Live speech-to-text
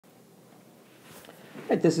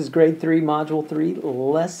Right, this is grade 3, module 3,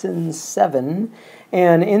 lesson 7.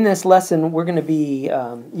 And in this lesson, we're going to be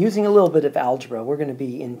using a little bit of algebra. We're going to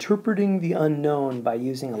be interpreting the unknown by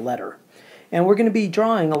using a letter. And we're going to be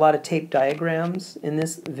drawing a lot of tape diagrams in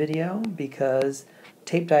this video because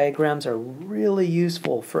tape diagrams are really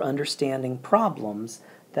useful for understanding problems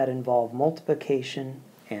that involve multiplication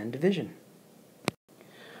and division.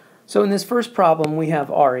 So in this first problem we have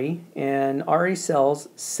Ari, and Ari sells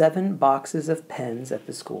 7 boxes of pens at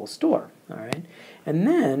the school store. All right, and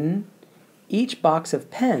then each box of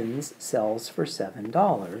pens sells for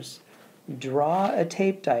 $7. Draw a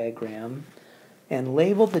tape diagram and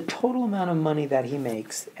label the total amount of money that he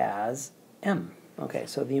makes as M. Okay,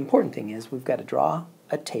 so the important thing is we've got to draw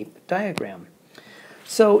a tape diagram.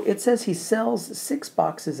 So it says he sells 6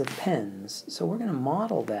 boxes of pens, so we're going to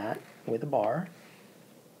model that with a bar.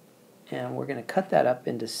 And we're going to cut that up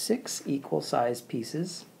into 6 equal-sized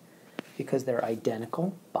pieces because they're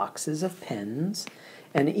identical boxes of pens.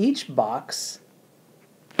 And each box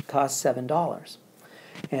costs $7.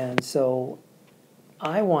 And so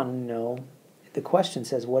I want to know, the question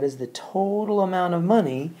says, what is the total amount of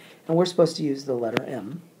money? And we're supposed to use the letter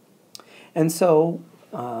M. And so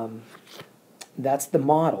that's the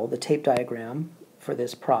model, the tape diagram for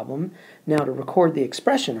this problem. Now to record the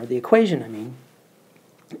expression, or the equation, I mean,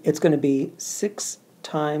 it's going to be 6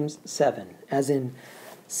 times 7, as in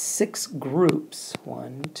 6 groups.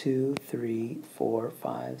 1, 2, 3, 4,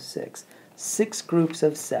 5, 6. 6 groups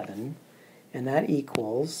of 7, and that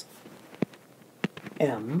equals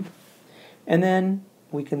M. And then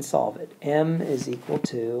we can solve it. M is equal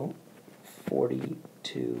to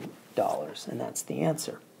 $42, and that's the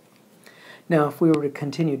answer. Now, if we were to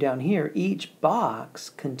continue down here, each box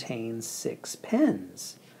contains 6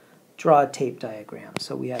 pens. Draw a tape diagram.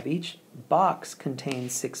 So we have each box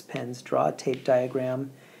contains 6 pens. Draw a tape diagram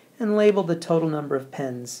and label the total number of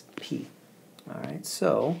pens P. All right,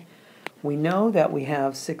 so we know that we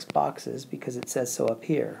have 6 boxes because it says so up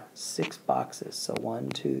here. 6 boxes. So 1,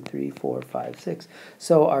 2, 3, 4, 5, 6.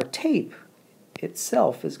 So our tape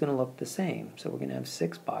itself is going to look the same. So we're going to have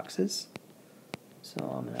 6 boxes. So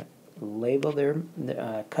I'm going to label there,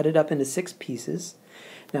 cut it up into 6 pieces.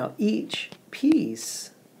 Now each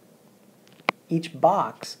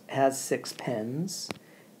box has 6 pens,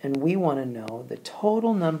 and we want to know the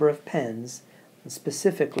total number of pens, and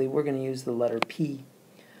specifically we're going to use the letter P.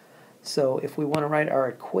 So if we want to write our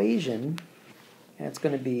equation, it's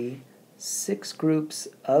going to be 6 groups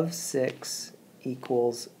of 6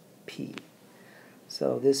 equals P.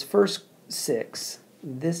 So this first 6,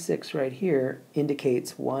 this 6 right here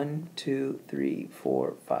indicates 1, 2, 3,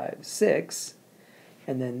 4, 5, 6.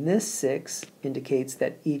 And then this 6 indicates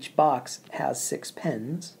that each box has 6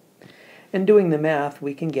 pens. And doing the math,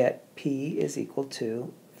 we can get P is equal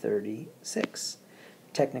to 36.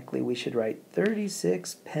 Technically, we should write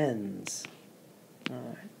 36 pens. All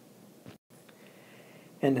right.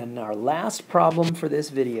 And then our last problem for this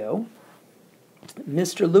video,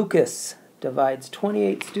 Mr. Lucas divides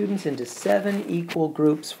 28 students into 7 equal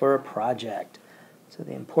groups for a project. So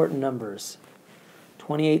the important numbers.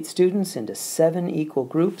 28 students into 7 equal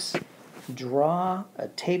groups. Draw a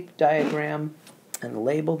tape diagram and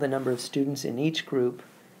label the number of students in each group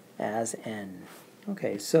as N.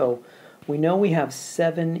 Okay, so we know we have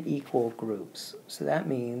 7 equal groups. So that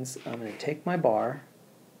means I'm going to take my bar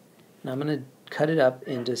and I'm going to cut it up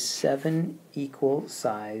into 7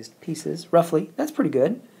 equal-sized pieces, roughly. That's pretty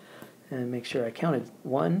good. And make sure I counted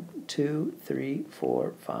 1, 2, 3,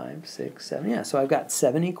 4, 5, 6, 7. Yeah, so I've got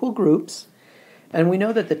 7 equal groups. And we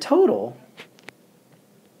know that the total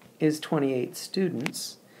is 28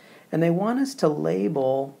 students, and they want us to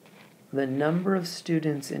label the number of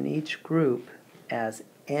students in each group as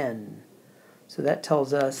N. So that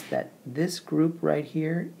tells us that this group right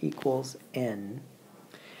here equals N.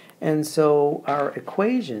 And so our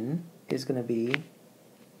equation is going to be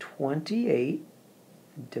 28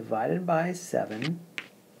 divided by 7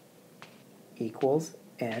 equals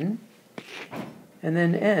N, and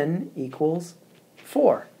then N equals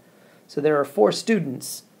 4. So there are 4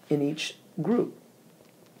 students in each group.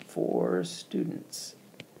 4 students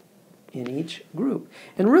in each group.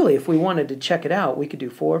 And really, if we wanted to check it out, we could do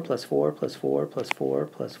 4 plus 4 plus 4 plus 4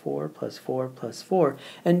 plus 4 plus 4 plus 4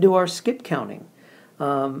 and do our skip counting.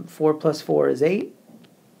 4 plus 4 is 8.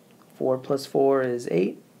 4 plus 4 is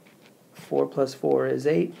 8. 4 plus 4 is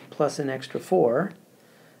 8 plus an extra 4.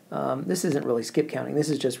 This isn't really skip counting. This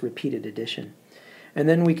is just repeated addition. And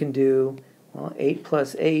then we can do, well, 8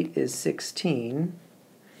 plus 8 is 16.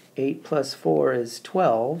 8 plus 4 is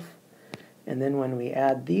 12. And then when we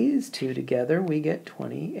add these two together, we get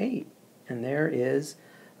 28. And there is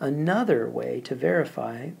another way to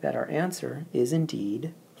verify that our answer is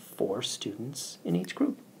indeed 4 students in each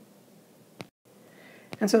group.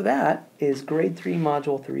 And so that is Grade 3,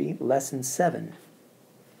 Module 3, Lesson 7.